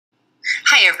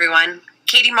Hi everyone,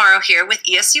 Katie Morrow here with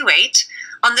ESU8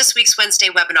 on this week's Wednesday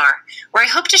webinar, where I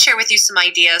hope to share with you some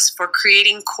ideas for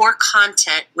creating core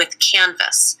content with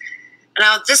Canvas.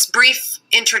 Now, this brief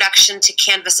introduction to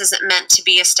Canvas isn't meant to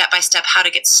be a step-by-step how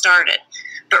to get started,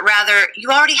 but rather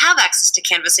you already have access to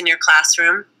Canvas in your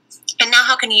classroom, and now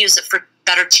how can you use it for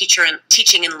better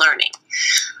teaching and learning?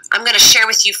 I'm going to share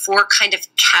with you 4 kind of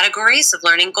categories of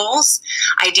learning goals,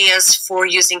 ideas for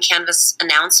using Canvas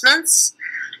announcements,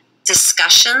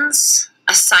 discussions,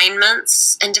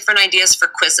 assignments, and different ideas for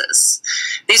quizzes.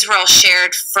 These were all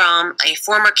shared from a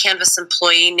former Canvas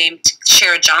employee named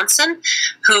Shara Johnson,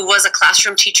 who was a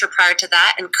classroom teacher prior to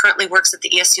that and currently works at the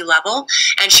ESU level,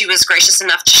 and she was gracious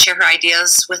enough to share her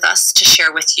ideas with us to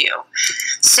share with you.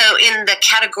 So in the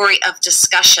category of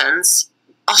discussions,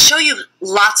 I'll show you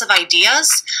lots of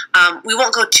ideas. We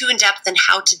won't go too in-depth in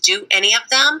how to do any of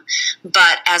them,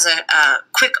 but as a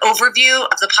quick overview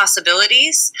of the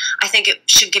possibilities, I think it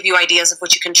should give you ideas of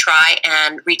what you can try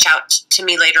and reach out to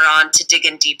me later on to dig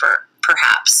in deeper,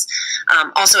 perhaps.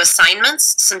 Also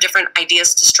assignments, some different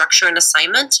ideas to structure an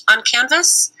assignment on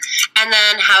Canvas, and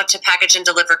then how to package and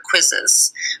deliver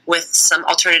quizzes with some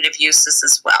alternative uses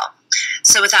as well.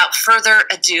 So without further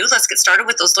ado, let's get started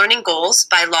with those learning goals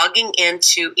by logging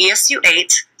into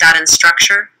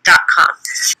esu8.instructure.com.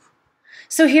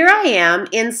 So here I am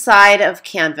inside of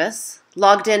Canvas,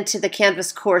 logged into the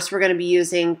Canvas course we're going to be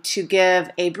using to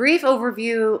give a brief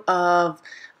overview of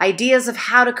ideas of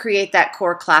how to create that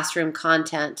core classroom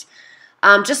content.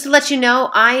 Just to let you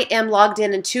know, I am logged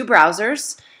in 2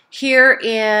 browsers. Here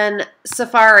in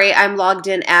Safari, I'm logged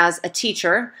in as a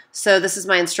teacher, so this is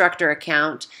my instructor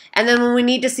account. And then when we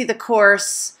need to see the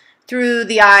course through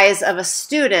the eyes of a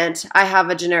student, I have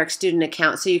a generic student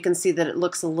account, so you can see that it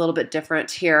looks a little bit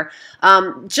different here.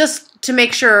 Just to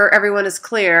make sure everyone is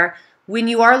clear, when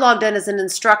you are logged in as an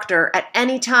instructor, at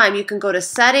any time you can go to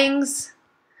Settings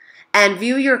and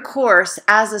view your course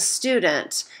as a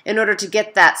student in order to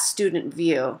get that student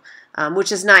view,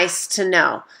 which is nice to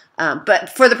know. But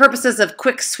for the purposes of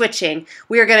quick switching,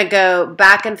 we are going to go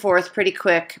back and forth pretty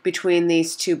quick between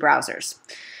these 2 browsers.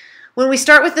 When we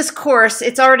start with this course,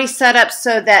 it's already set up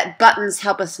so that buttons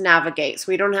help us navigate.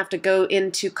 So we don't have to go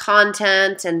into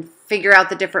content and figure out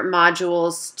the different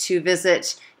modules to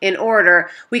visit in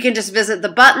order. We can just visit the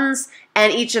buttons,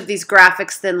 and each of these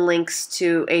graphics then links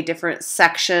to a different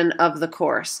section of the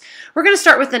course. We're going to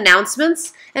start with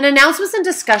announcements, and announcements and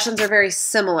discussions are very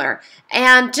similar.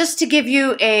 And just to give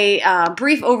you a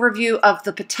brief overview of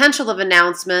the potential of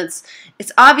announcements,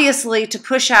 it's obviously to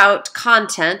push out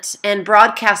content and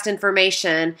broadcast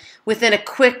information within a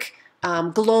quick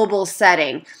global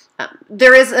setting.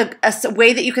 There is a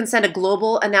way that you can send a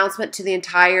global announcement to the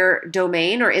entire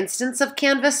domain or instance of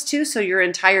Canvas too, so your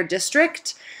entire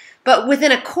district. But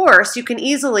within a course, you can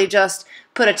easily just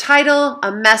put a title,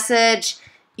 a message.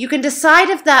 You can decide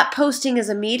if that posting is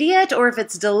immediate or if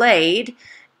it's delayed,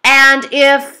 and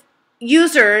if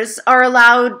users are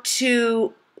allowed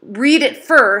to read it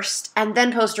first and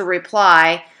then post a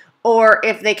reply, or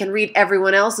if they can read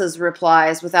everyone else's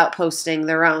replies without posting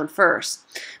their own first.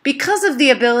 Because of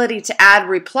the ability to add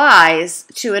replies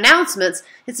to announcements,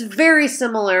 it's very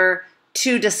similar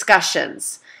to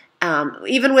discussions.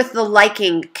 Even with the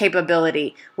liking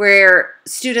capability, where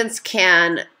students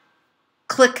can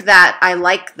click that I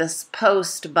like this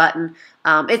post button,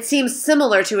 it seems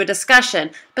similar to a discussion,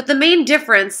 but the main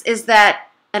difference is that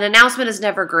an announcement is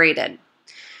never graded.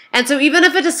 And so even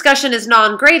if a discussion is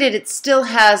non-graded, it still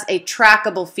has a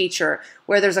trackable feature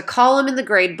where there's a column in the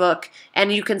gradebook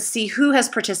and you can see who has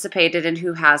participated and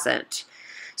who hasn't.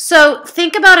 So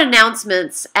think about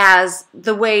announcements as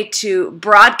the way to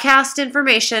broadcast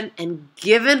information and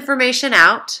give information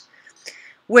out,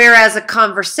 whereas a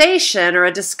conversation or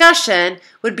a discussion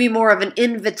would be more of an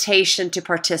invitation to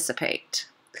participate.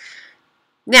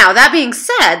 Now, that being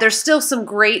said, there's still some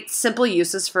great simple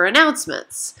uses for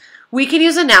announcements. We can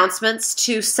use announcements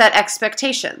to set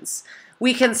expectations.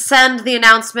 We can send the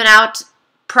announcement out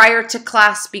prior to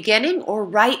class beginning or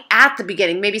right at the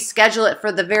beginning, maybe schedule it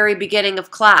for the very beginning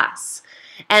of class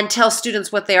and tell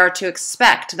students what they are to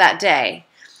expect that day.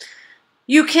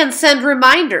 You can send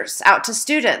reminders out to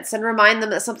students and remind them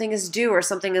that something is due or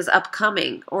something is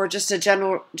upcoming, or just a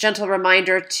gentle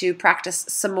reminder to practice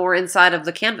some more inside of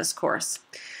the Canvas course.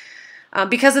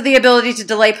 Because of the ability to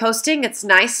delay posting, it's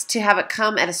nice to have it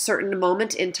come at a certain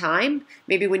moment in time,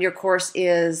 maybe when your course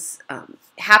is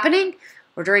happening,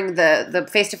 or during the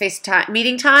face-to-face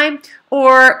meeting time,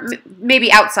 or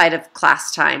maybe outside of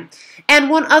class time. And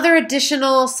one other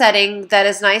additional setting that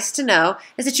is nice to know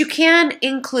is that you can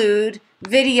include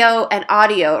video and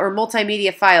audio or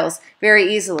multimedia files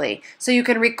very easily. So you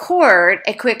can record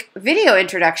a quick video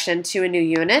introduction to a new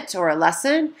unit or a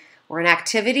lesson or an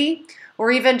activity, or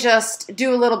even just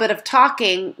do a little bit of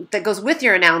talking that goes with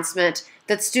your announcement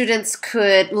that students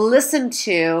could listen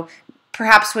to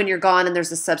perhaps when you're gone and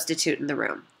there's a substitute in the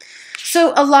room.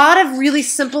 So a lot of really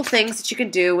simple things that you can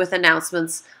do with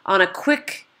announcements on a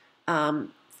quick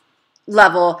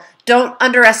level. Don't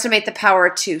underestimate the power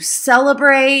to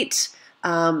celebrate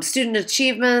student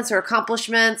achievements or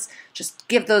accomplishments. Just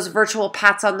give those virtual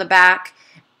pats on the back,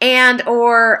 and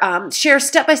or share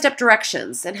step-by-step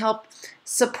directions and help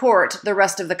support the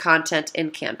rest of the content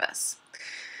in Canvas.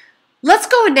 Let's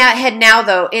go ahead now,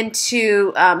 though,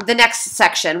 into the next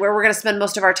section where we're going to spend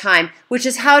most of our time, which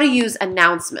is how to use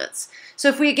announcements. So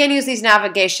if we again use these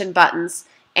navigation buttons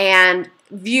and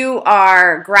view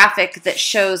our graphic that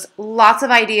shows lots of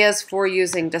ideas for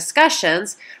using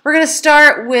discussions, we're going to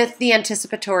start with the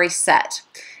anticipatory set.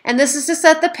 And this is to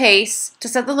set the pace, to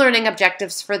set the learning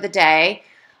objectives for the day,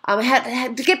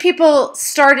 to get people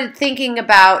started thinking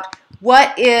about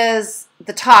what is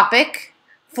the topic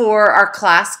for our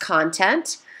class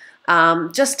content,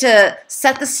 just to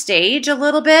set the stage a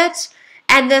little bit.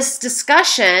 And this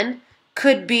discussion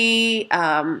could be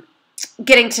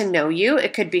getting to know you.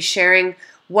 It could be sharing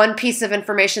one piece of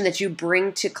information that you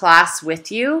bring to class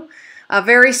with you. A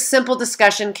very simple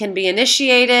discussion can be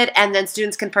initiated, and then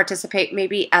students can participate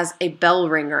maybe as a bell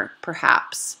ringer,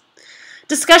 perhaps.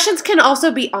 Discussions can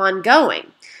also be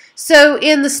ongoing. So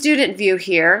in the student view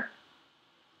here,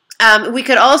 we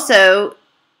could also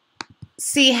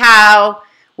see how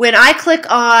when I click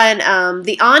on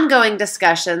the ongoing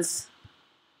discussions,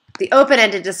 the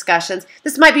open-ended discussions,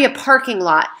 this might be a parking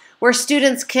lot where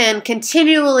students can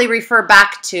continually refer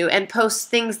back to and post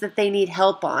things that they need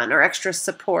help on or extra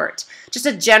support. Just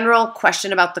a general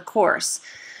question about the course.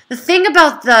 The thing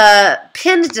about the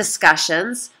pinned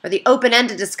discussions or the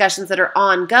open-ended discussions that are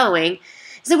ongoing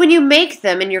is that when you make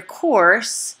them in your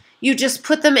course, you just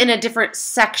put them in a different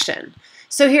section.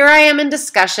 So here I am in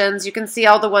discussions. You can see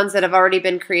all the ones that have already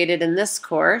been created in this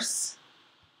course.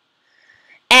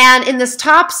 And in this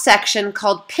top section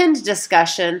called pinned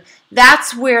discussion,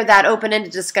 that's where that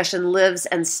open-ended discussion lives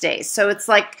and stays. So it's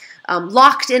like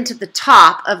locked into the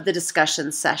top of the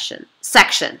discussion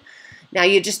section. Now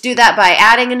you just do that by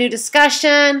adding a new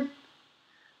discussion.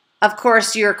 Of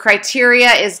course, your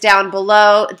criteria is down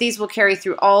below. These will carry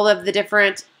through all of the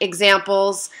different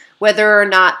examples, whether or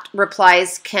not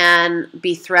replies can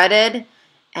be threaded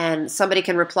and somebody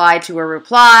can reply to a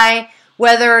reply,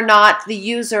 whether or not the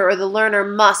user or the learner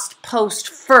must post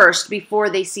first before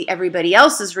they see everybody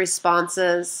else's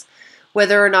responses,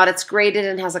 whether or not it's graded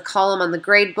and has a column on the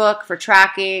grade book for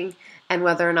tracking, and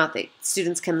whether or not the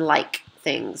students can like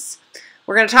things.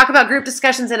 We're going to talk about group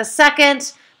discussions in a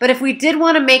second, but if we did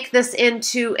want to make this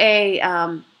into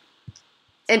a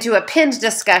pinned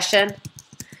discussion,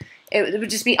 it would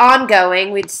just be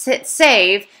ongoing. We'd hit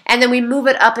save, and then we move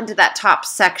it up into that top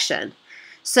section.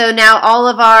 So now all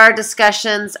of our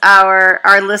discussions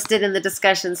are listed in the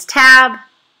Discussions tab,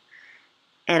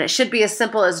 and it should be as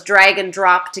simple as drag and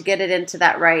drop to get it into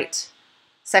that right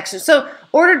section. So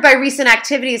ordered by recent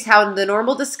activity is how the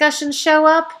normal discussions show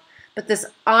up, but this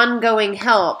ongoing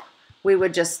help, we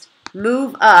would just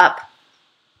move it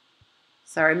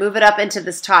up into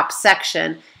this top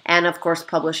section, and of course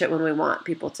publish it when we want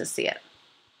people to see it.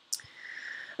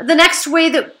 The next way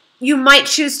that you might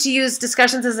choose to use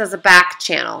discussions is as a back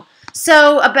channel.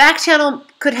 So a back channel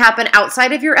could happen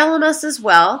outside of your LMS as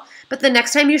well, but the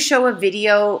next time you show a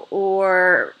video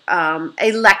or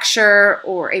a lecture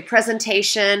or a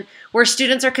presentation where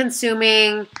students are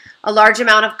consuming a large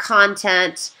amount of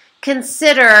content,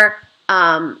 consider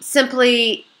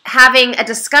simply having a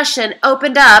discussion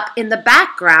opened up in the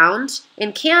background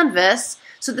in Canvas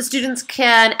so the students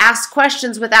can ask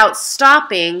questions without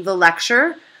stopping the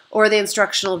lecture or the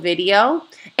instructional video.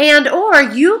 And or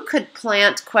you could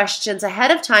plant questions ahead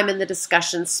of time in the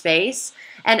discussion space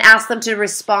and ask them to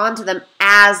respond to them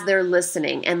as they're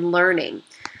listening and learning.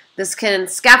 This can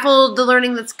scaffold the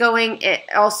learning that's going. It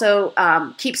also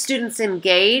keeps students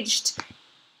engaged.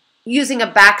 Using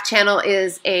a back channel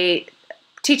is a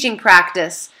teaching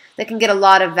practice that can get a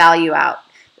lot of value out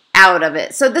of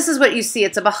it. So this is what you see.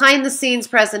 It's a behind-the-scenes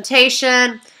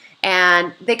presentation,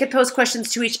 and they could pose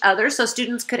questions to each other, so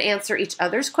students could answer each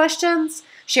other's questions,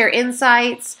 share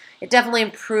insights. It definitely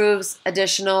improves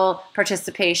additional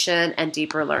participation and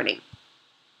deeper learning.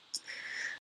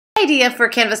 Idea for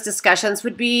Canvas discussions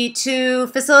would be to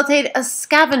facilitate a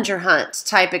scavenger hunt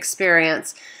type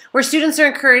experience where students are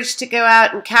encouraged to go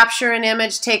out and capture an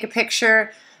image, take a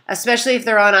picture, especially if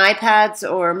they're on iPads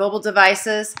or mobile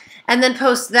devices, and then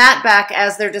post that back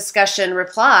as their discussion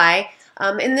reply.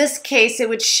 In this case, it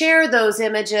would share those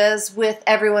images with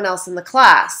everyone else in the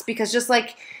class, because just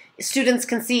like students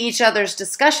can see each other's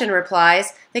discussion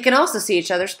replies, they can also see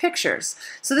each other's pictures.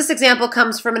 So this example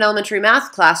comes from an elementary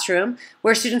math classroom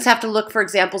where students have to look for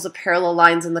examples of parallel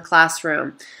lines in the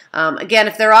classroom. Again,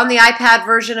 if they're on the iPad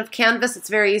version of Canvas, it's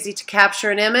very easy to capture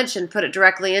an image and put it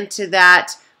directly into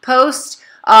that post.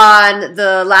 On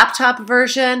the laptop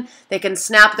version, they can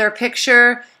snap their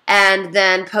picture and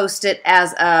then post it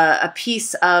as a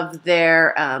piece of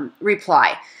their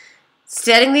reply.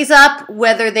 Setting these up,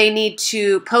 whether they need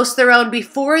to post their own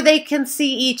before they can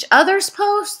see each other's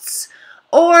posts,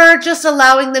 or just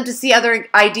allowing them to see other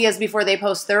ideas before they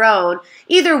post their own,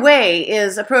 either way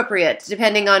is appropriate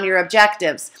depending on your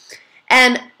objectives.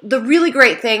 And the really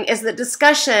great thing is that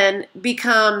discussion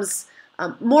becomes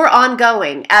more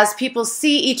ongoing as people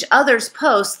see each other's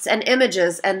posts and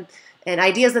images and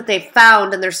ideas that they've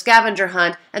found in their scavenger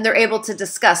hunt, and they're able to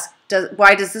discuss,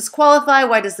 why does this qualify,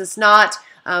 why does this not,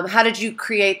 how did you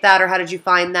create that, or how did you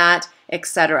find that,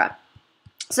 etc.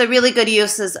 So really good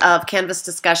uses of Canvas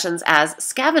discussions as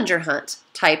scavenger hunt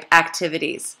type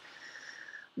activities.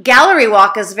 Gallery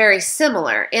walk is very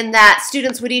similar in that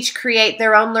students would each create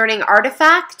their own learning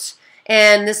artifact.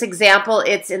 In this example,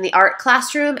 it's in the art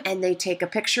classroom, and they take a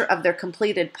picture of their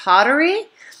completed pottery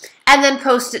and then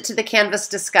post it to the Canvas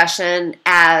discussion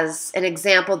as an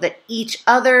example that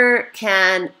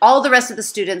all the rest of the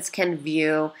students can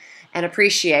view and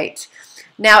appreciate.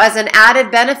 Now, as an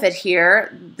added benefit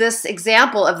here, this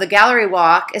example of the gallery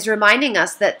walk is reminding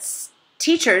us that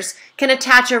teachers can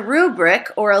attach a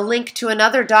rubric or a link to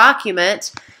another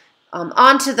document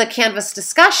onto the Canvas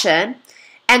discussion,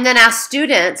 and then ask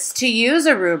students to use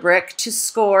a rubric to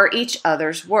score each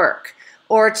other's work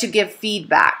or to give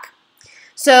feedback.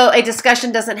 So a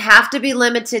discussion doesn't have to be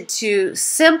limited to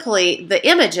simply the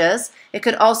images. It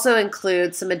could also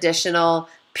include some additional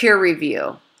peer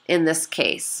review in this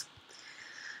case.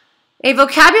 A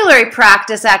vocabulary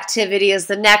practice activity is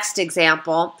the next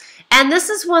example, and this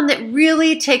is one that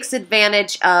really takes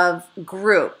advantage of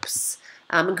groups.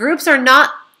 Groups are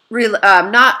not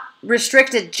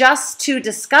restricted just to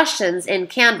discussions in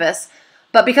Canvas,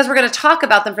 but because we're going to talk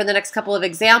about them for the next couple of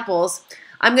examples,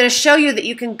 I'm going to show you that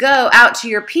you can go out to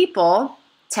your People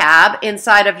tab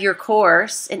inside of your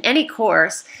course, in any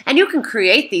course, and you can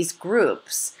create these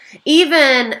groups,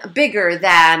 even bigger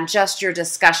than just your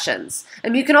discussions.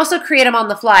 And you can also create them on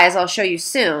the fly, as I'll show you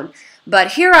soon.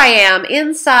 But here I am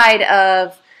inside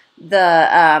of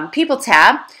the People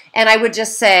tab, and I would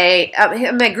just say,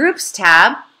 in my Groups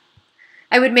tab,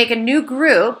 I would make a new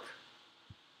group,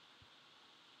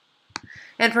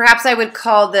 and perhaps I would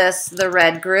call this the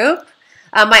red group.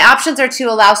 My options are to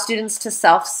allow students to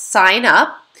self-sign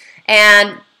up,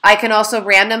 and I can also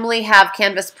randomly have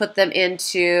Canvas put them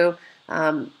into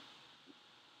 3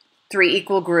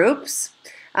 equal groups.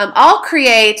 I'll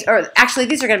create, or actually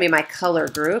these are going to be my color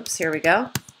groups. Here we go.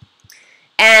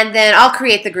 And then I'll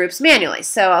create the groups manually.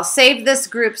 So I'll save this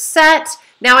group set.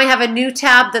 Now I have a new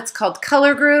tab that's called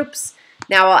Color Groups.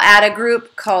 Now I'll add a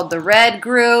group called the red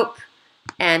group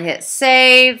and hit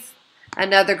save.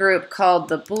 Another group called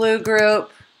the blue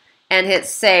group and hit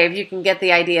save. You can get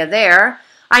the idea there.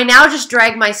 I now just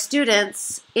drag my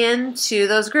students into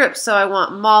those groups. So I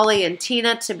want Molly and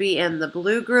Tina to be in the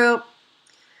blue group.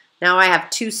 Now I have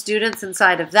 2 students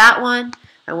inside of that one.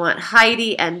 I want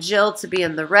Heidi and Jill to be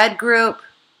in the red group.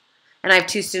 And I have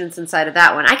 2 students inside of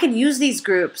that one. I can use these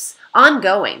groups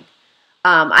ongoing.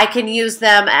 I can use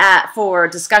them for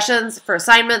discussions, for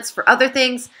assignments, for other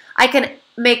things. I can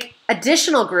make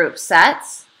additional group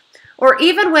sets, or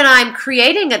even when I'm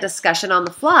creating a discussion on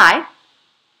the fly,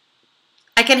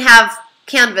 I can have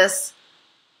Canvas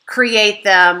create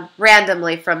them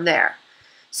randomly from there.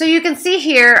 So you can see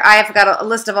here I've got a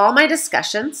list of all my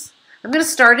discussions. I'm going to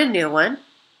start a new one,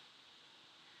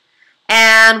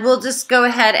 and we'll just go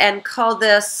ahead and call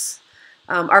this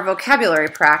our vocabulary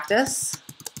practice,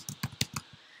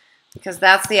 because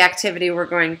that's the activity we're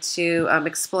going to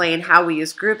explain how we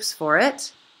use groups for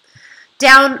it.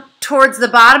 Down towards the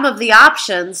bottom of the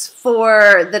options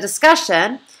for the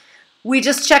discussion, we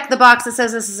just check the box that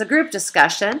says this is a group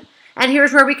discussion, and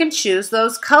here's where we can choose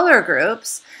those color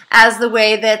groups as the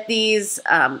way that these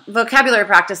vocabulary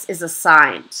practice is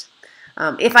assigned.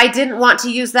 If I didn't want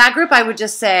to use that group, I would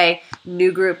just say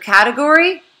new group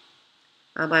category.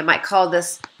 I might call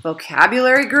this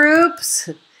vocabulary groups.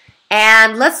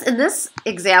 And let's, in this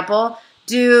example,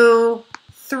 do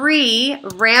 3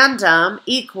 random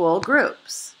equal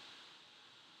groups.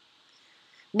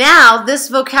 Now, this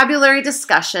vocabulary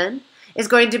discussion is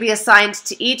going to be assigned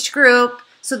to each group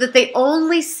so that they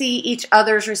only see each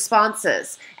other's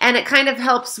responses. And it kind of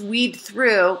helps weed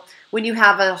through when you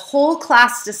have a whole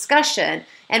class discussion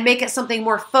and make it something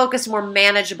more focused, more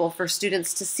manageable for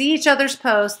students to see each other's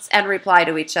posts and reply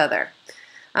to each other.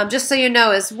 Just so you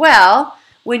know as well,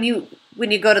 when you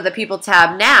go to the People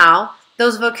tab now,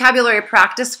 those vocabulary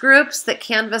practice groups that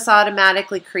Canvas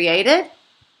automatically created,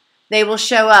 they will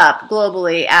show up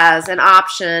globally as an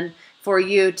option for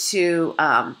you to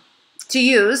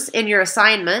use in your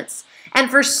assignments. And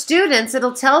for students,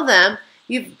 it'll tell them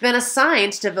you've been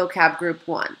assigned to vocab group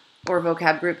 1 or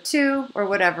vocab group 2 or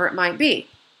whatever it might be.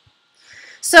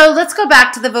 So let's go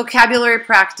back to the vocabulary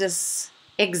practice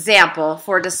example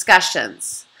for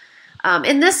discussions.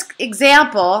 In this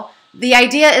example, the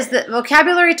idea is that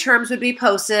vocabulary terms would be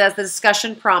posted as the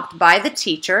discussion prompt by the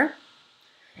teacher,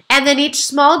 and then each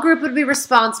small group would be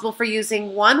responsible for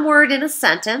using one word in a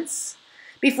sentence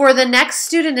before the next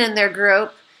student in their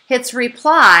group hits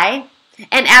reply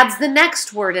and adds the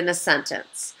next word in a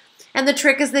sentence. And the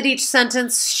trick is that each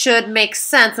sentence should make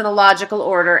sense in a logical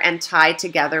order and tie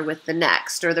together with the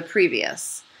next or the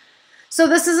previous. So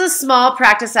this is a small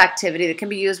practice activity that can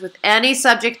be used with any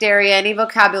subject area, any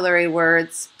vocabulary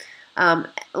words.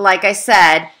 Like I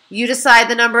said, you decide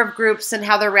the number of groups and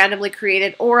how they're randomly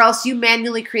created, or else you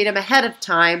manually create them ahead of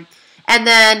time. And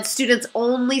then students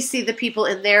only see the people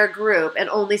in their group and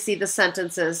only see the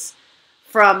sentences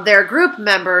from their group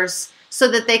members so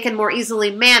that they can more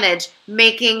easily manage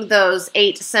making those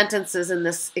 8 sentences in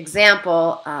this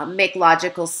example make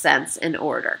logical sense in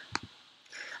order.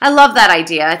 I love that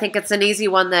idea. I think it's an easy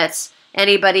one that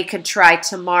anybody could try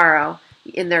tomorrow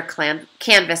in their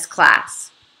Canvas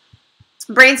class.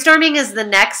 Brainstorming is the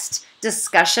next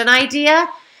discussion idea,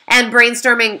 and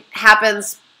brainstorming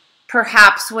happens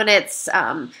perhaps when it's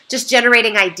just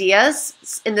generating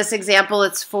ideas. In this example,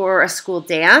 it's for a school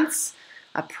dance,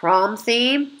 a prom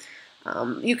theme.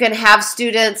 You can have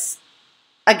students,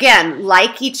 again,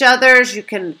 like each other's. You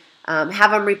can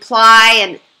have them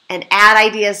reply and add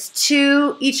ideas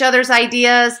to each other's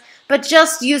ideas, but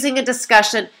just using a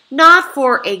discussion, not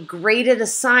for a graded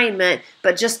assignment,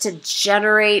 but just to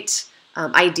generate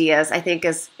ideas, I think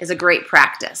is a great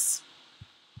practice.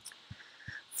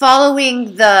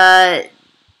 Following the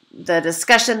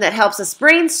discussion that helps us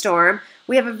brainstorm,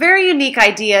 we have a very unique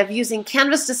idea of using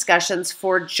Canvas discussions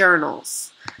for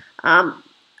journals.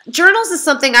 Journals is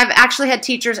something I've actually had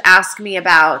teachers ask me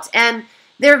about, and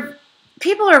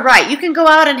people are right. You can go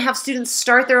out and have students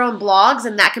start their own blogs,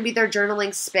 and that can be their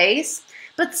journaling space,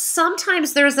 but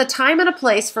sometimes there's a time and a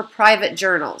place for private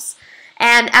journals.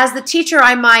 And as the teacher,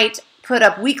 I might put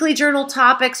up weekly journal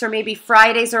topics, or maybe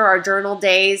Fridays are our journal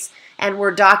days, and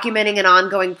we're documenting an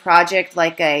ongoing project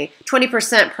like a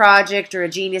 20% project or a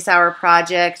Genius Hour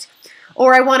project.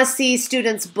 Or I want to see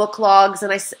students' book logs,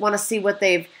 and I want to see what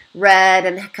they've read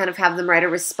and kind of have them write a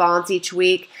response each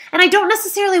week. And I don't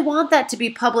necessarily want that to be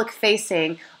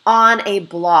public-facing on a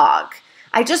blog.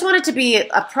 I just want it to be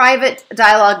a private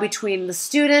dialogue between the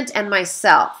student and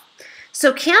myself.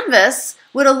 So Canvas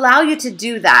would allow you to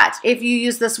do that if you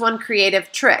use this one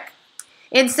creative trick.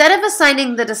 Instead of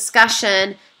assigning the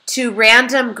discussion to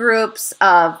random groups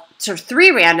to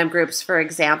 3 random groups, for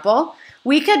example,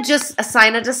 we could just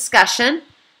assign a discussion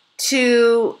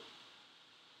to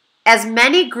as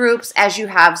many groups as you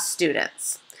have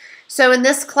students. So in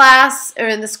this class, or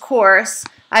in this course,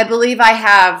 I believe I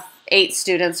have 8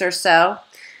 students or so.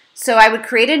 So I would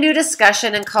create a new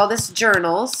discussion and call this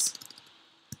Journals.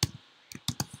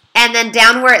 And then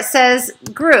down where it says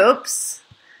Groups,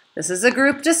 this is a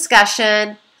group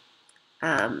discussion,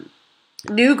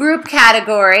 new group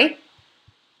category,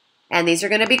 and these are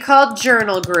going to be called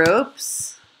journal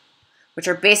groups, which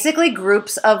are basically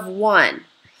groups of 1.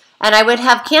 And I would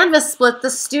have Canvas split the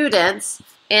students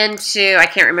into, I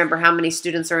can't remember how many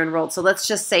students are enrolled, so let's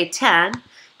just say 10.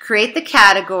 Create the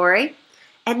category,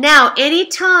 and now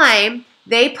anytime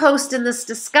they post in this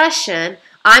discussion,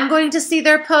 I'm going to see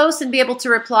their post and be able to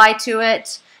reply to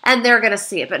it, and they're going to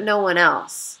see it, but no one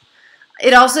else.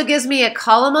 It also gives me a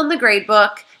column on the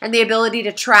gradebook and the ability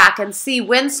to track and see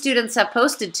when students have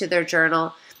posted to their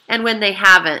journal and when they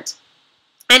haven't.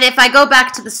 And if I go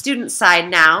back to the student side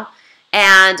now,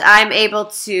 and I'm able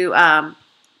to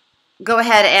go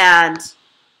ahead and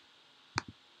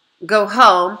go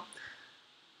home,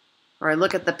 or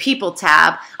look at the People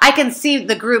tab, I can see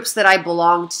the groups that I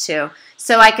belonged to.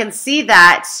 So I can see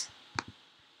that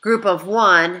group of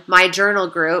 1, my journal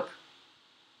group,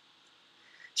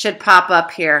 should pop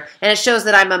up here. And it shows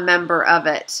that I'm a member of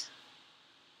it.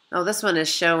 Oh, this one is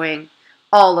showing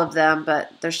all of them,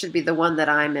 but there should be the one that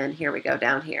I'm in. Here we go,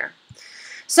 down here.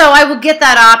 So I will get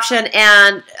that option,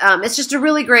 and it's just a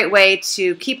really great way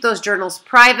to keep those journals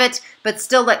private, but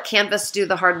still let Canvas do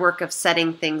the hard work of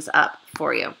setting things up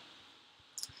for you.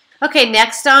 Okay,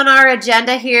 next on our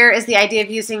agenda here is the idea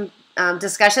of using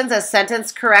discussions as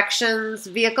sentence corrections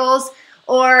vehicles,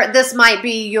 or this might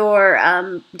be your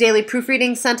daily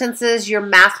proofreading sentences, your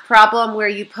math problem where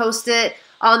you post it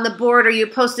on the board or you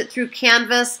post it through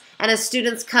Canvas, and as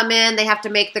students come in, they have to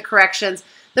make the corrections.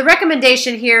 The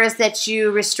recommendation here is that you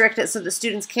restrict it so the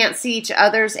students can't see each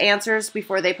other's answers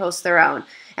before they post their own.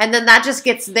 And then that just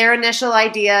gets their initial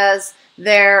ideas,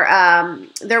 their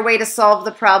way to solve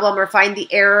the problem or find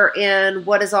the error in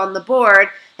what is on the board,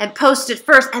 and post it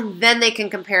first, and then they can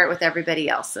compare it with everybody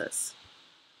else's.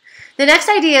 The next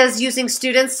idea is using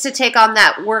students to take on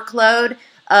that workload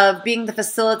of being the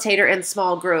facilitator in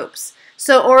small groups.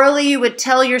 So orally you would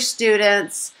tell your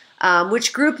students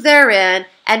which group they're in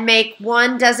and make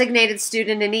one designated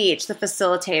student in each, the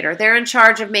facilitator. They're in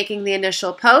charge of making the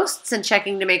initial posts and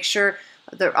checking to make sure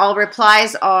that all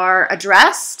replies are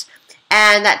addressed,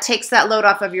 and that takes that load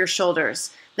off of your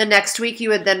shoulders. The next week you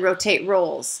would then rotate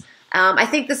roles. I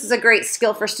think this is a great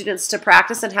skill for students to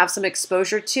practice and have some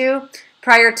exposure to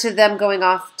prior to them going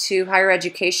off to higher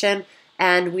education,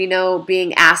 and we know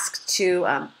being asked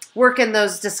to work in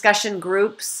those discussion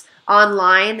groups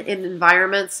online in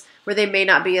environments where they may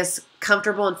not be as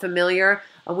comfortable and familiar.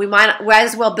 We might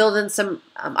as well build in some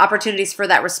opportunities for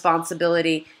that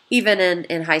responsibility even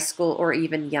in high school or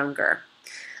even younger.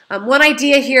 One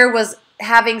idea here was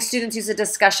having students use a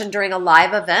discussion during a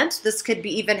live event. This could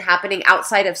be even happening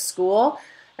outside of school.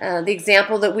 The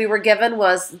example that we were given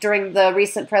was during the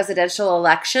recent presidential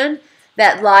election,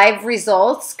 that live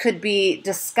results could be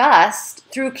discussed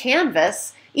through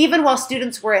Canvas even while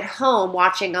students were at home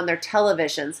watching on their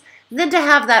televisions. And then to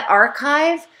have that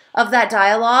archive of that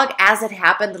dialogue as it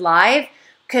happened live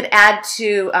could add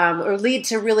to or lead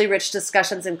to really rich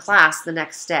discussions in class the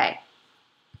next day.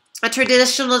 A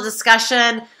traditional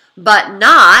discussion, but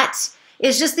not,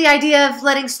 is just the idea of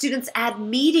letting students add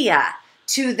media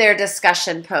to their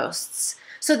discussion posts.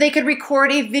 So they could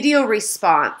record a video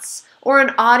response or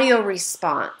an audio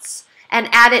response and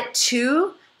add it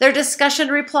to their discussion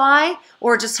reply,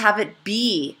 or just have it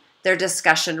be their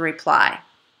discussion reply.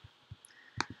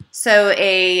 So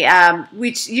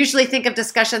we usually think of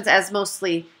discussions as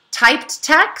mostly typed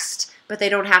text, but they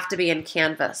don't have to be in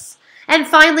Canvas. And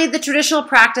finally, the traditional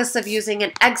practice of using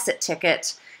an exit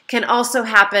ticket can also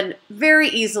happen very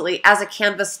easily as a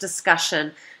Canvas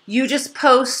discussion. You just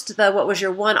post what was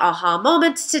your one aha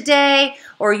moment today,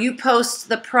 or you post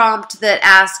the prompt that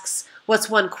asks, what's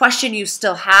one question you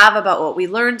still have about what we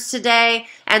learned today?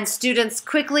 And students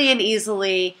quickly and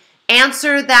easily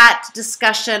answer that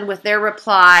discussion with their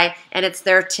reply, and it's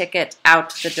their ticket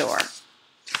out the door.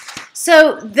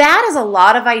 So that is a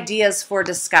lot of ideas for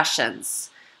discussions.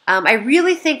 I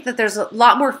really think that there's a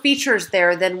lot more features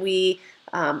there than we,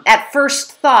 at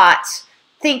first thought,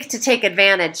 think to take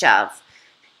advantage of.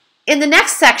 In the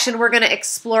next section, we're going to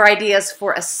explore ideas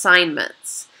for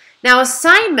assignments. Now,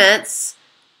 assignments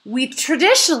we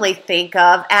traditionally think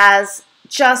of as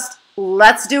just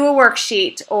let's do a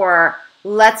worksheet or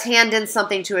let's hand in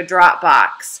something to a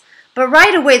Dropbox. But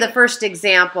right away, the first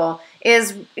example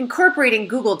is incorporating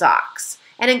Google Docs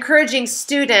and encouraging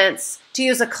students to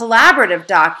use a collaborative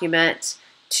document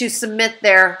to submit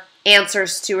their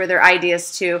answers to or their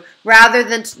ideas to rather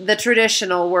than the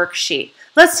traditional worksheet.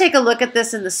 Let's take a look at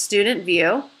this in the student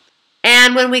view.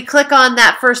 And when we click on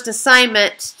that first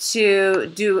assignment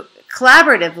to do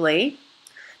collaboratively,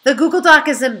 the Google Doc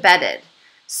is embedded.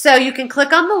 So you can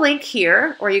click on the link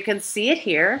here, or you can see it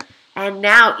here, and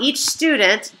now each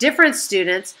student, different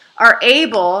students, are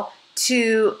able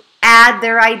to add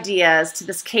their ideas to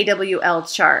this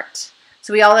KWL chart.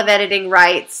 So we all have editing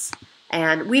rights,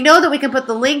 and we know that we can put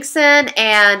the links in,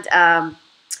 and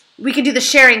we can do the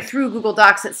sharing through Google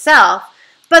Docs itself,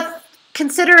 but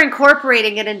consider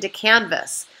incorporating it into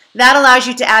Canvas. That allows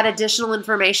you to add additional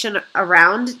information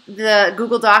around the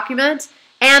Google document,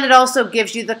 and it also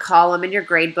gives you the column in your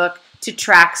gradebook to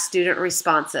track student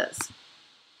responses.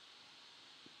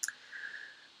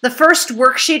 The first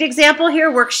worksheet example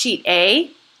here, worksheet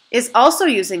A, is also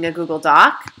using a Google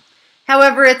Doc.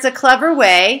 However, it's a clever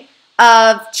way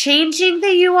of changing the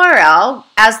URL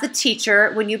as the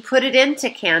teacher when you put it into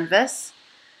Canvas.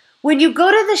 When you go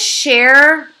to the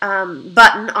Share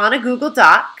button on a Google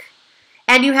Doc,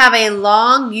 and you have a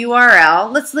long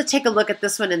URL. Let's take a look at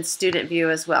this one in Student View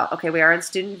as well. Okay, we are in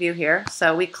Student View here,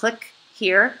 so we click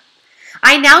here.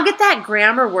 I now get that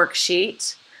grammar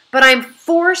worksheet, but I'm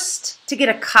forced to get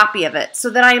a copy of it so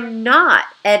that I'm not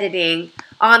editing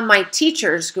on my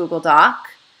teacher's Google Doc.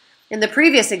 In the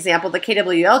previous example, the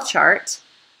KWL chart,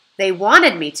 they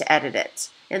wanted me to edit it.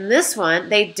 In this one,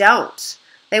 they don't.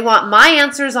 They want my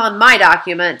answers on my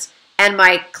document and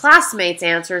my classmate's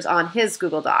answers on his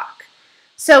Google Doc.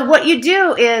 So what you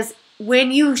do is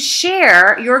when you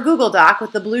share your Google Doc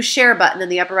with the blue share button in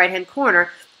the upper right-hand corner,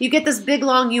 you get this big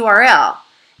long URL,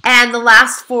 and the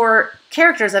last 4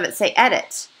 characters of it say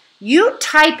edit. You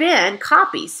type in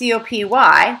copy,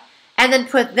 C-O-P-Y, and then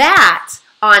put that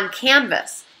on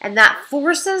Canvas, and that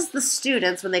forces the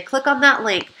students, when they click on that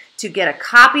link, to get a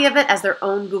copy of it as their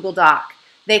own Google Doc.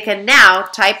 They can now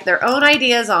type their own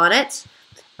ideas on it.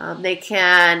 They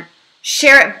can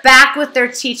share it back with their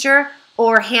teacher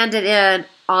or hand it in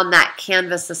on that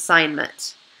Canvas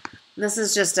assignment. This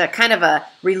is just a kind of a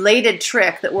related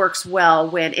trick that works well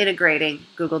when integrating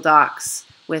Google Docs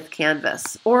with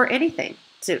Canvas, or anything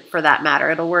for that matter.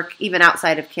 It'll work even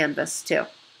outside of Canvas too.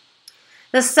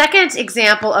 The second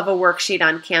example of a worksheet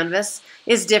on Canvas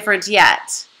is different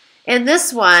yet. In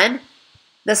this one,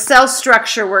 the cell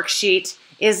structure worksheet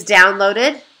is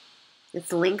downloaded.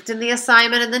 It's linked in the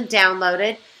assignment and then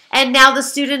downloaded. And now the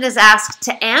student is asked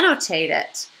to annotate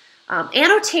it.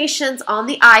 Annotations on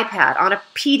the iPad, on a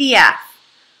PDF,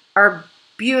 are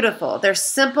beautiful. They're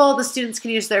simple. The students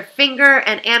can use their finger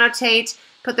and annotate,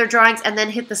 put their drawings, and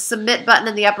then hit the submit button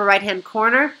in the upper right-hand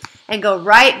corner and go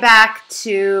right back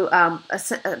to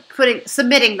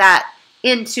submitting that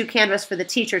into Canvas for the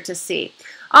teacher to see.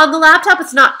 On the laptop,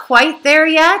 it's not quite there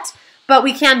yet, but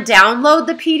we can download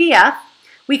the PDF.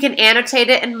 We can annotate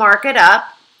it and mark it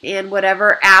up in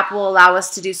whatever app will allow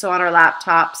us to do so on our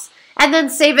laptops, and then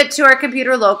save it to our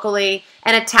computer locally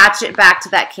and attach it back to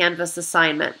that Canvas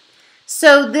assignment.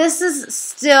 So this is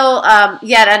still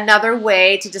yet another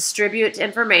way to distribute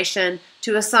information,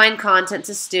 to assign content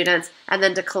to students, and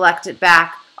then to collect it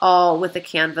back all with the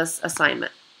Canvas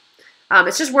assignment.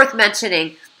 It's just worth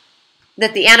mentioning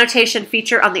that the annotation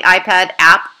feature on the iPad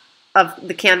app of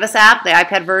the Canvas app, the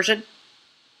iPad version,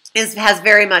 has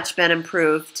very much been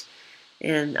improved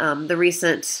in the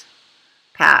recent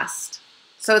past.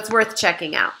 So it's worth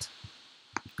checking out.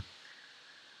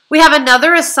 We have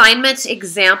another assignment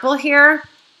example here,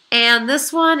 and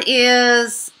this one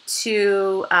is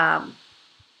to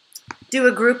do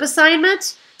a group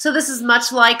assignment. So this is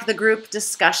much like the group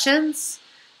discussions.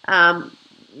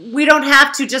 We don't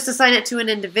have to just assign it to an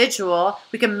individual.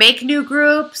 We can make new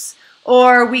groups,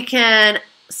 or we can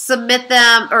submit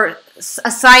them or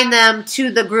assign them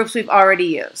to the groups we've already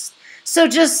used. So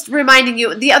just reminding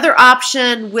you, the other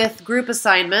option with group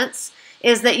assignments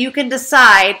is that you can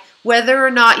decide whether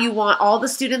or not you want all the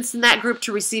students in that group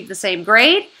to receive the same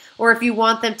grade, or if you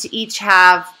want them to each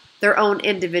have their own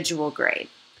individual grade.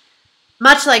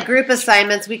 Much like group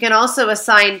assignments, we can also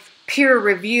assign peer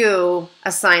review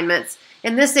assignments.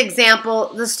 In this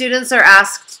example, the students are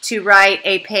asked to write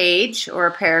a page or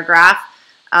a paragraph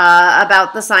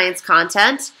about the science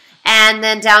content, and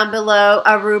then down below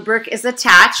a rubric is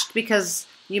attached, because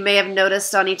you may have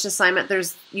noticed on each assignment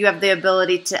you have the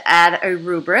ability to add a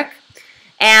rubric.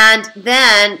 And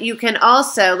then you can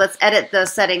also, let's edit the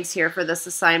settings here for this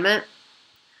assignment.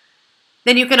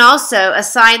 Then you can also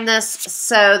assign this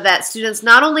so that students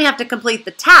not only have to complete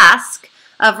the task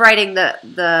of writing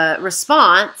the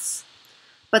response,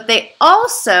 but they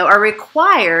also are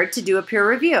required to do a peer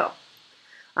review.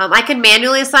 I can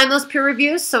manually assign those peer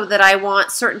reviews so that I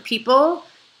want certain people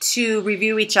to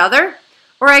review each other,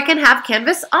 or I can have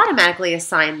Canvas automatically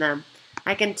assign them.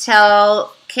 I can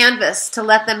tell Canvas to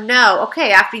let them know,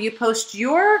 okay, after you post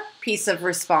your piece of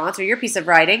response or your piece of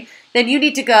writing, then you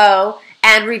need to go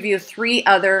and review 3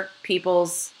 other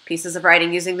people's pieces of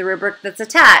writing using the rubric that's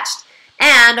attached.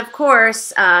 And of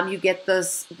course, you get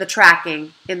the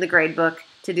tracking in the gradebook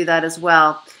to do that as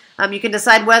well. You can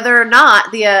decide whether or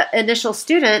not the initial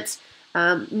student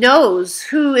knows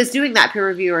who is doing that peer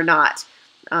review or not.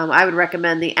 I would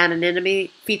recommend the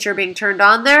anonymity feature being turned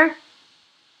on there.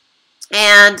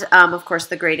 And, of course,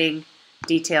 the grading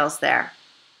details there.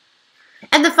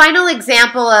 And the final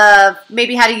example of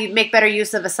maybe how to make better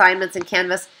use of assignments in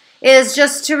Canvas is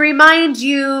just to remind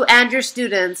you and your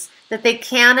students that they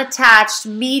can attach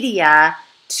media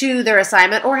to their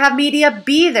assignment or have media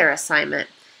be their assignment.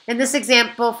 In this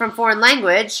example from foreign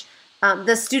language,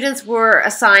 the students were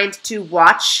assigned to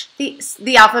watch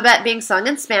the alphabet being sung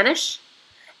in Spanish,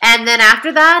 and then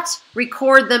after that,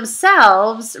 record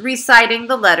themselves reciting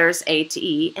the letters A to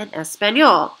E in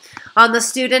Espanol. On the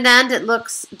student end, it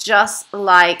looks just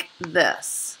like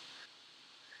this.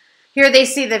 Here they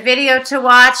see the video to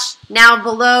watch. Now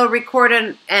below,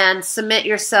 record and submit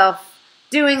yourself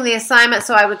doing the assignment.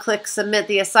 So I would click submit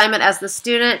the assignment as the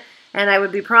student, and I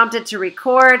would be prompted to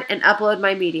record and upload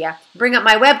my media. Bring up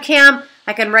my webcam.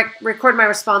 I can record my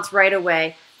response right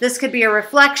away. This could be a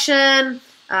reflection,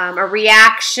 a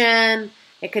reaction.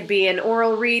 It could be an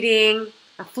oral reading,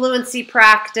 a fluency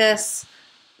practice,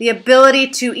 the ability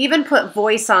to even put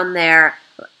voice on there,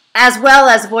 as well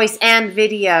as voice and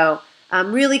video.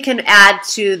 Really can add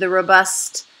to the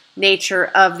robust nature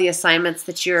of the assignments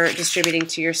that you're distributing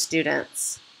to your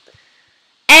students.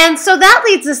 And so that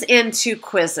leads us into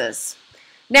quizzes.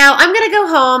 Now I'm going to go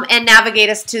home and navigate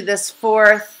us to this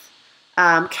fourth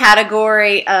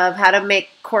category of how to make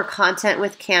core content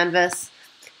with Canvas.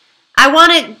 I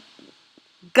want to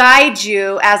guide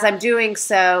you as I'm doing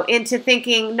so into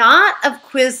thinking not of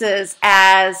quizzes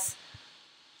as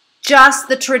just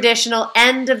the traditional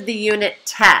end of the unit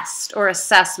test or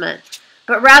assessment,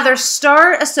 but rather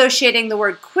start associating the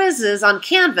word quizzes on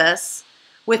Canvas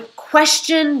with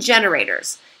question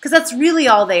generators, because that's really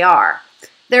all they are.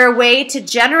 They're a way to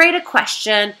generate a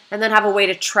question and then have a way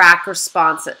to track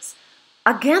responses.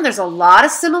 Again, there's a lot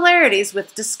of similarities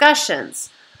with discussions,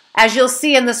 as you'll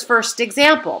see in this first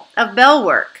example of bell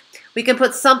work. We can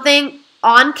put something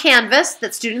on Canvas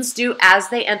that students do as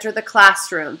they enter the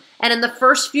classroom. And in the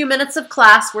first few minutes of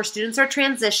class where students are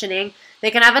transitioning,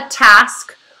 they can have a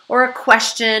task or a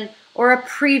question or a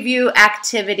preview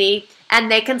activity, and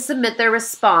they can submit their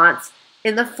response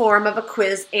in the form of a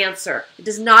quiz answer. It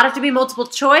does not have to be multiple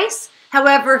choice.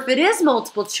 However, if it is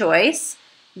multiple choice,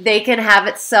 they can have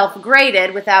it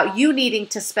self-graded without you needing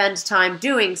to spend time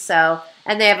doing so,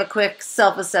 and they have a quick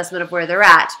self-assessment of where they're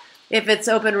at. If it's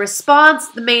open response,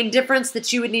 the main difference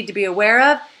that you would need to be aware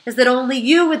of is that only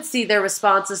you would see their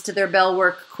responses to their bell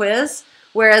work quiz,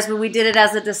 whereas when we did it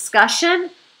as a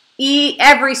discussion,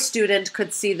 every student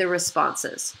could see the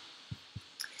responses.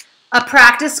 A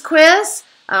practice quiz,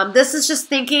 this is just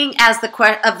thinking of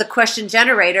the question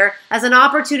generator as an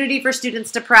opportunity for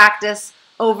students to practice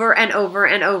over and over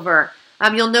and over.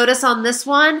 You'll notice on this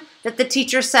one that the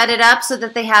teacher set it up so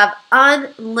that they have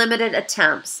unlimited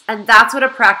attempts, and that's what a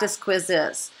practice quiz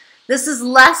is. This is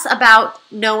less about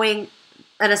knowing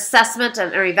an assessment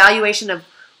or evaluation of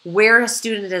where a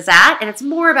student is at, and it's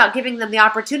more about giving them the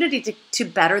opportunity to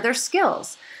better their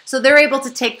skills. So they're able to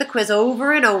take the quiz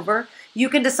over and over. You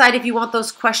can decide if you want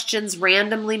those questions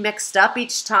randomly mixed up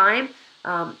each time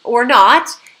or not,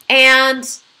 and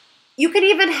you can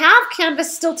even have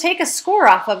Canvas still take a score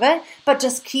off of it, but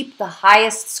just keep the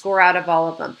highest score out of all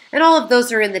of them. And all of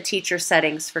those are in the teacher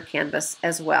settings for Canvas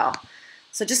as well.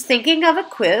 So just thinking of a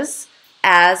quiz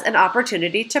as an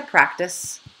opportunity to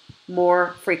practice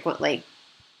more frequently.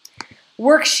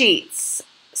 Worksheets.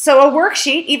 So a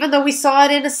worksheet, even though we saw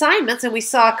it in assignments and we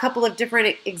saw a couple of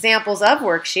different examples of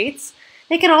worksheets,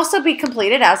 they can also be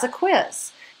completed as a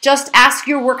quiz. Just ask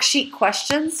your worksheet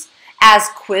questions as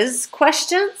quiz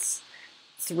questions.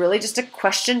 It's really just a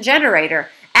question generator.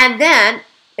 And then,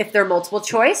 if they're multiple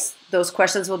choice, those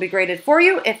questions will be graded for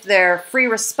you. If they're free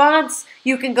response,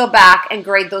 you can go back and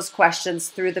grade those questions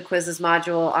through the quizzes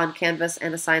module on Canvas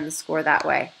and assign the score that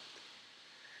way.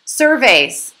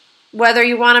 Surveys. Whether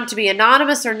you want them to be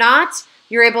anonymous or not,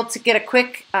 you're able to get a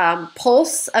quick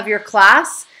pulse of your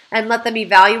class and let them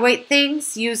evaluate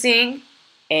things using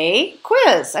a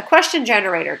quiz, a question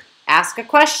generator. Ask a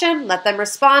question, let them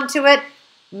respond to it,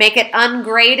 make it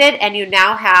ungraded, and you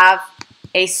now have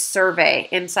a survey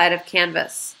inside of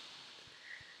Canvas.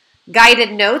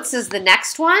 Guided notes is the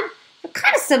next one,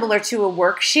 kind of similar to a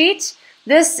worksheet.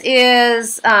 This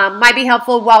is might be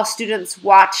helpful while students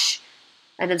watch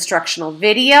an instructional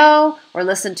video or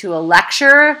listen to a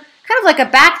lecture, kind of like a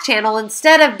back channel.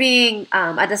 Instead of being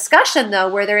a discussion, though,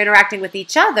 where they're interacting with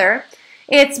each other,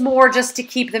 it's more just to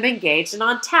keep them engaged and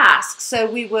on task. So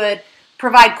we would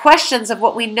provide questions of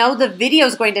what we know the video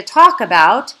is going to talk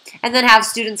about, and then have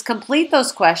students complete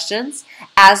those questions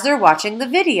as they're watching the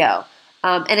video.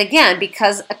 And again,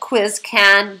 because a quiz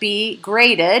can be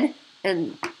graded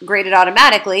and graded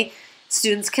automatically,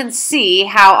 students can see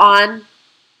how on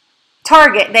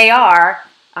target they are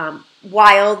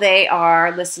while they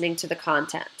are listening to the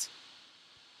content.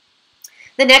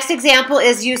 The next example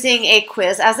is using a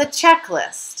quiz as a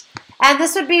checklist. And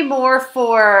this would be more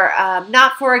for,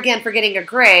 not for, again, for getting a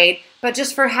grade, but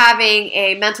just for having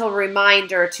a mental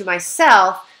reminder to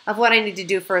myself of what I need to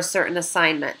do for a certain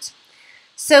assignment.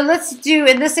 So let's do,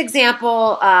 in this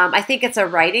example, I think it's a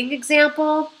writing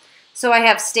example. So I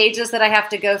have stages that I have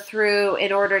to go through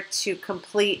in order to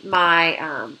complete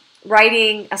my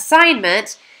writing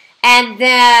assignment. And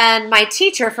then my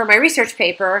teacher for my research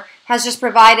paper has just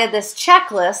provided this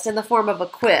checklist in the form of a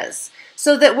quiz,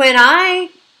 so that when I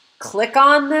click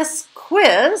on this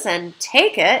quiz and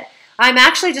take it, I'm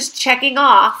actually just checking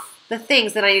off the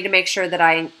things that I need to make sure that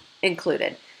I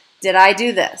included. Did I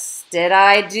do this? Did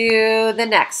I do the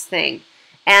next thing?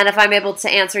 And if I'm able to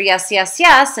answer yes, yes,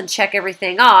 yes, and check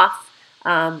everything off,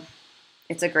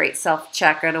 it's a great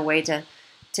self-check and a way to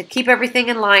keep everything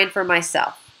in line for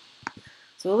myself.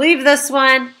 So we'll leave this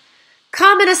one.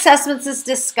 Common assessments is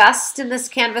discussed in this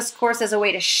Canvas course as a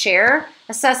way to share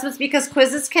assessments, because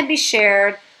quizzes can be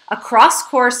shared across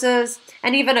courses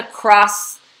and even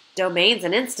across domains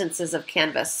and instances of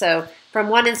Canvas. So from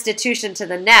one institution to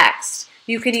the next,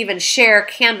 you can even share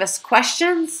Canvas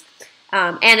questions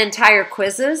and entire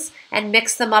quizzes and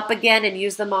mix them up again and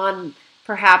use them on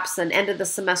perhaps an end of the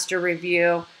semester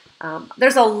review.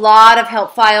 There's a lot of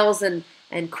help files and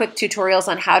quick tutorials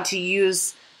on how to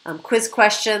use quiz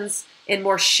questions in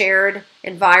more shared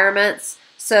environments.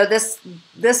 So this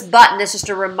button is just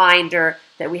a reminder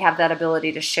that we have that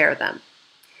ability to share them.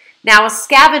 Now, a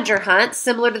scavenger hunt,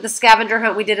 similar to the scavenger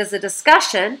hunt we did as a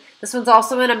discussion, this one's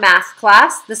also in a math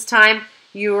class. This time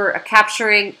you were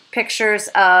capturing pictures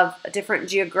of different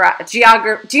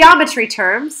geometry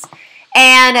terms.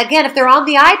 And again, if they're on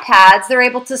the iPads, they're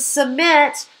able to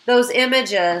submit those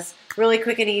images really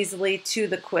quick and easily to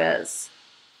the quiz.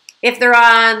 If they're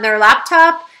on their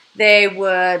laptop, they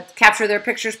would capture their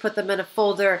pictures, put them in a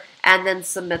folder, and then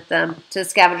submit them to the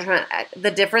scavenger hunt.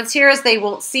 The difference here is they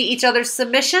won't see each other's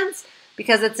submissions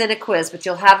because it's in a quiz, but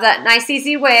you'll have that nice,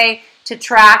 easy way to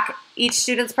track each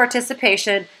student's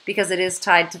participation because it is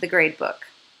tied to the gradebook.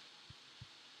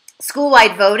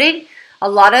 School-wide voting. A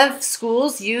lot of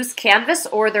schools use Canvas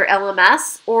or their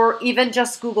LMS or even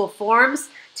just Google Forms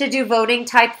to do voting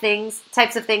types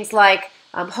of things like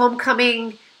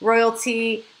homecoming,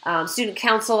 royalty, student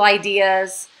council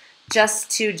ideas,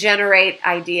 just to generate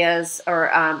ideas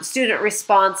or student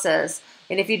responses.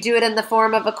 And if you do it in the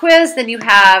form of a quiz, then you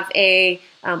have a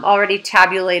already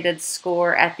tabulated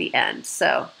score at the end.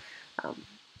 So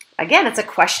again, it's a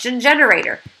question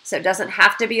generator, so it doesn't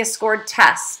have to be a scored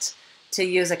test to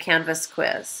use a Canvas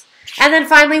quiz. And then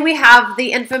finally, we have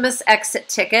the infamous exit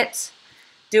ticket,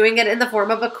 doing it in the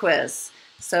form of a quiz.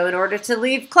 So in order to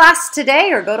leave class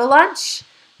today or go to lunch,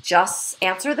 just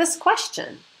answer this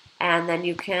question. And then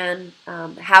you can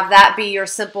have that be your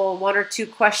simple 1 or 2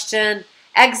 question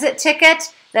exit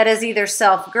ticket that is either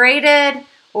self-graded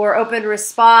or open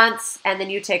response, and then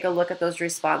you take a look at those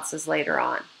responses later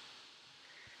on.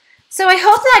 So I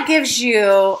hope that gives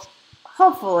you,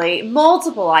 hopefully,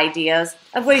 multiple ideas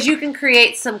of ways you can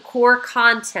create some core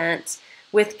content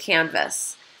with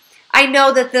Canvas. I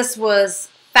know that this was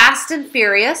fast and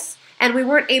furious, and we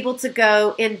weren't able to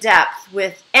go in depth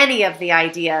with any of the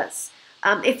ideas.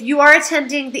 If you are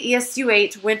attending the ESU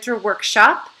 8 Winter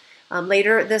Workshop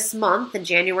later this month in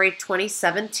January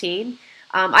 2017,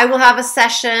 I will have a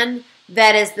session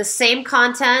that is the same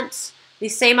content, the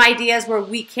same ideas, where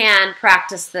we can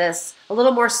practice this a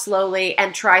little more slowly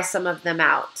and try some of them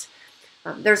out.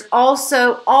 There's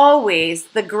also always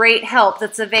the great help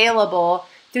that's available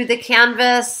through the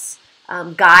Canvas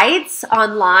guides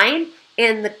online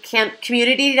in the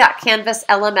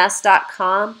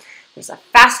community.canvaslms.com. There's a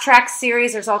fast track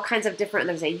series. There's all kinds of different,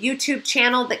 there's a YouTube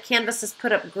channel that Canvas has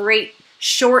put up great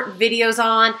short videos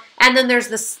on. And then there's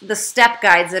the step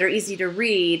guides that are easy to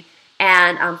read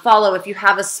and follow if you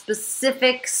have a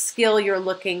specific skill you're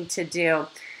looking to do.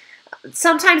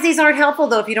 Sometimes these aren't helpful,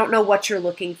 though, if you don't know what you're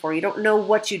looking for. You don't know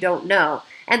what you don't know.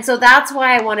 And so that's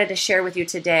why I wanted to share with you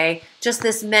today just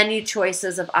this menu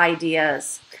choices of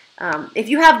ideas. If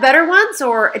you have better ones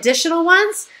or additional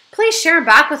ones, please share them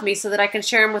back with me so that I can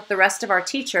share them with the rest of our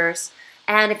teachers.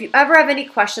 And if you ever have any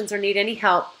questions or need any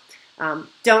help,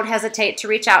 don't hesitate to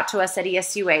reach out to us at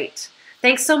ESU 8.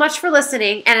 Thanks so much for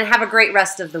listening, and have a great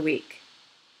rest of the week.